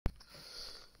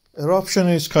Eruption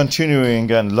is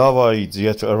continuing and lava is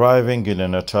yet arriving in the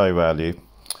Natthagi Valley.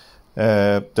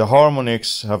 The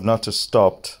harmonics have not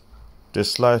stopped. They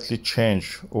slightly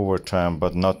change over time,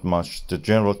 but not much. The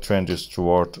general trend is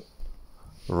toward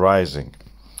rising,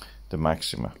 the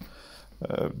maxima.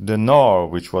 The NAR,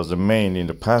 which was the main in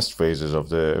the past phases of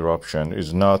the eruption,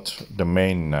 is not the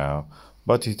main now,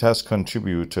 but it has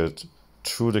contributed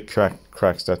through the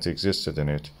cracks that existed in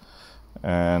it.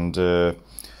 And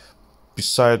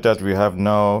beside that, we have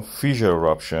now fissure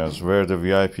eruptions where the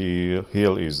VIP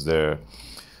hill is there.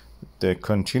 The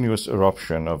continuous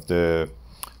eruption of the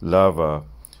lava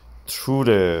through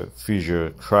the fissure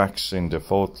cracks in the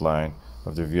fault line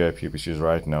of the VIP, which is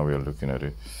right now we are looking at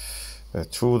it.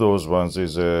 Through those ones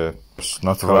is it's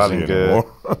not a valley anymore.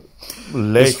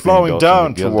 It's flowing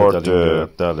down toward the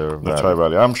Natthagi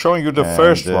Valley. I'm showing you the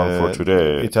first one for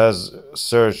today. It has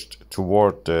surged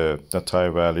toward the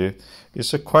Natthagi Valley.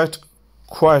 It's a quite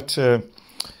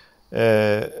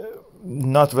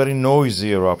not very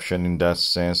noisy eruption in that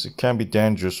sense. It can be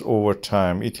dangerous over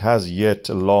time. It has yet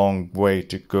a long way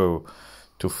to go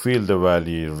to fill the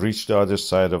valley, reach the other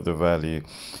side of the valley,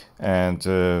 and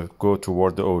go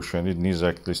toward the ocean. It needs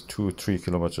at least 2-3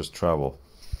 kilometers travel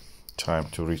time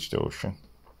to reach the ocean.